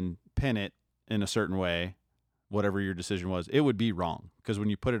and pin it in a certain way, whatever your decision was, it would be wrong. Because when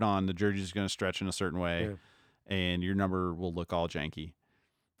you put it on, the jersey is going to stretch in a certain way and your number will look all janky.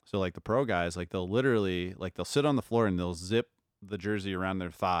 So like the pro guys, like they'll literally, like they'll sit on the floor and they'll zip the jersey around their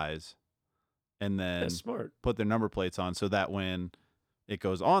thighs and then That's smart. put their number plates on so that when it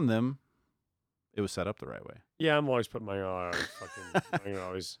goes on them, it was set up the right way. Yeah, I'm always putting mine on. Mine are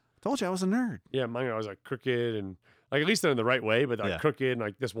always. Told you I was a nerd. Yeah, mine are always like crooked and like at least they're in the right way, but like crooked and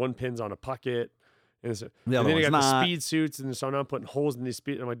like this one pin's on a pocket. And, The and other then you one's got the not. speed suits, and so now I'm putting holes in these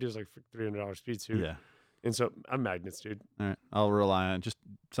speed. And my dude's like $300 speed suit. Yeah. And so I'm magnets, dude. All right. I'll rely on. Just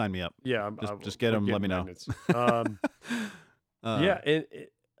sign me up. Yeah, Just get them. Let me know.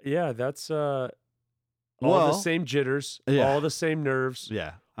 Yeah, that's all well, the same jitters, yeah. all the same nerves,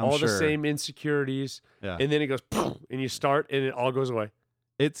 Yeah. I'm all sure. the same insecurities, Yeah. and then it goes, and you start, and it all goes away.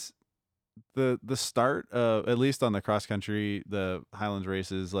 It's the start of, at least on the cross country, the Highlands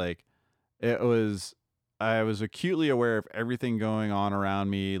races, like I was acutely aware of everything going on around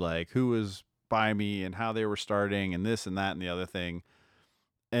me, like who was by me and how they were starting and this and that and the other thing.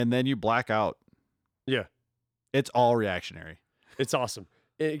 And then you black out. Yeah. It's all reactionary. It's awesome.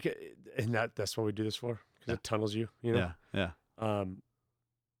 And that's what we do this for, because it tunnels you, you know? Yeah.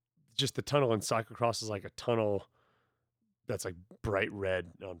 Just the tunnel in cyclocross is like a tunnel that's like bright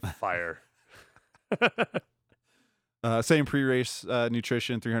red on fire. Same pre-race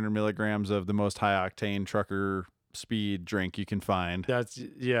nutrition, 300 milligrams of the most high octane trucker speed drink you can find. That's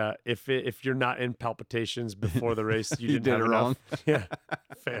if you're not in palpitations before the race, you didn't did have it enough. wrong. Yeah,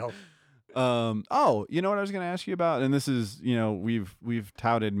 failed. Oh, you know what I was going to ask you about, and this is, you know, we've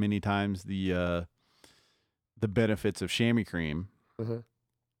touted many times the benefits of chamois cream.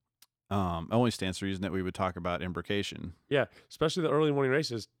 Only stands to reason that we would talk about embrocation. Yeah, especially the early morning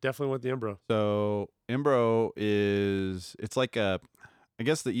races. Definitely with the Embro. So Embro it's like I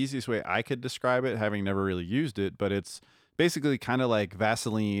guess the easiest way I could describe it, having never really used it, but it's basically kind of like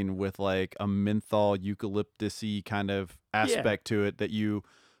Vaseline with like a menthol eucalyptus-y kind of aspect to it that you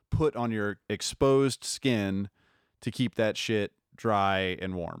put on your exposed skin to keep that shit dry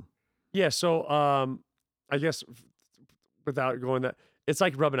and warm. Yeah, so I guess without going that, it's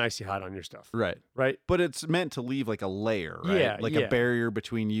like rubbing icy hot on your stuff. Right. Right? But it's meant to leave like a layer, right? Yeah, like yeah. a barrier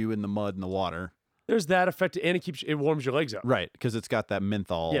between you and the mud and the water. There's that effect, and it warms your legs up. Right, because it's got that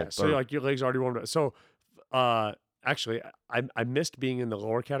menthol. Yeah, so like your legs already warmed up. So actually, I missed being in the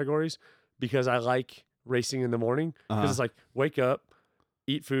lower categories because I like racing in the morning, because it's like wake up,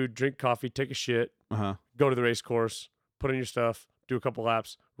 eat food, drink coffee, take a shit, go to the race course, put on your stuff, do a couple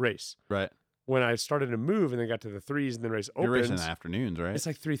laps, race. Right. When I started to move and then got to the threes and then race opens, You're racing in the afternoons, right? it's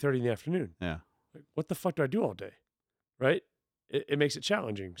like 3:30 in the afternoon. Yeah. Like, what the fuck do I do all day? Right? It makes it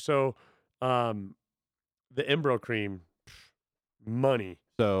challenging. So the Embro cream, money.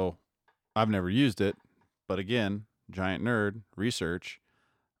 So I've never used it, but again, giant nerd, research.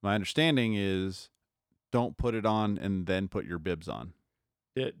 My understanding is don't put it on and then put your bibs on,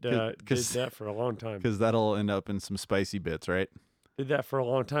 Did that for a long time. because that'll end up in some spicy bits, right? Did that for a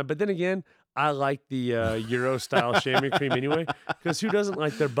long time. But then again, I like the Euro style chamois cream anyway, because who doesn't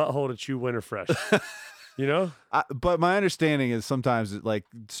like their butthole to chew winter fresh? You know? But my understanding is sometimes like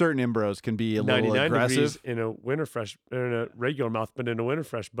certain Embros can be a little 99 aggressive. degrees in a winter fresh, or in a regular mouth, but in a winter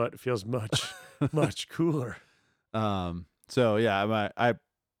fresh butt, it feels much, much cooler. So yeah,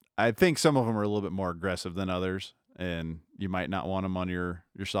 I think some of them are a little bit more aggressive than others, and you might not want them on your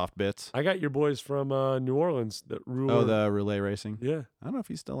soft bits. I got your boys from New Orleans that rule. Oh, the relay racing. Yeah. I don't know if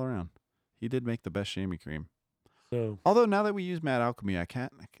he's still around. He did make the best chamois cream. So Although now that we use Mad Alchemy,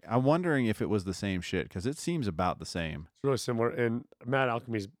 I'm wondering if it was the same shit, because it seems about the same. it's really similar. And Mad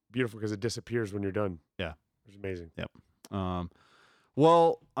Alchemy is beautiful because it disappears when you're done. Yeah. It's amazing.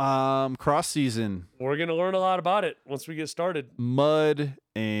 Cross season, We're going to learn a lot about it once we get started. mud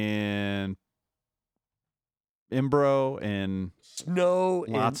and Embro and Snow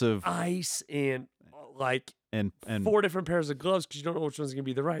lots and of ice and like and 4 different pairs of gloves because you don't know which one's going to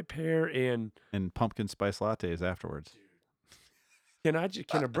be the right pair. And pumpkin spice lattes afterwards. can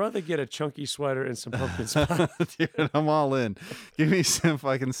a brother get a chunky sweater and some pumpkin spice? Dude, I'm all in. Give me some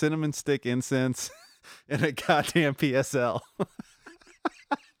fucking cinnamon stick incense and a goddamn PSL.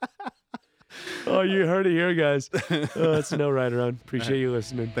 Oh, you heard it here, guys. Oh, it's no right around. Appreciate you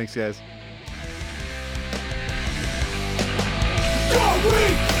listening. Thanks, guys. You're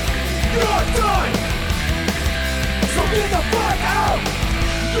weak! You're done! So get the fuck out!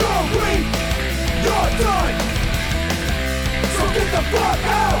 You're weak! You're done! So get the fuck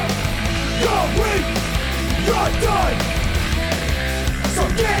out! You're weak! You're done!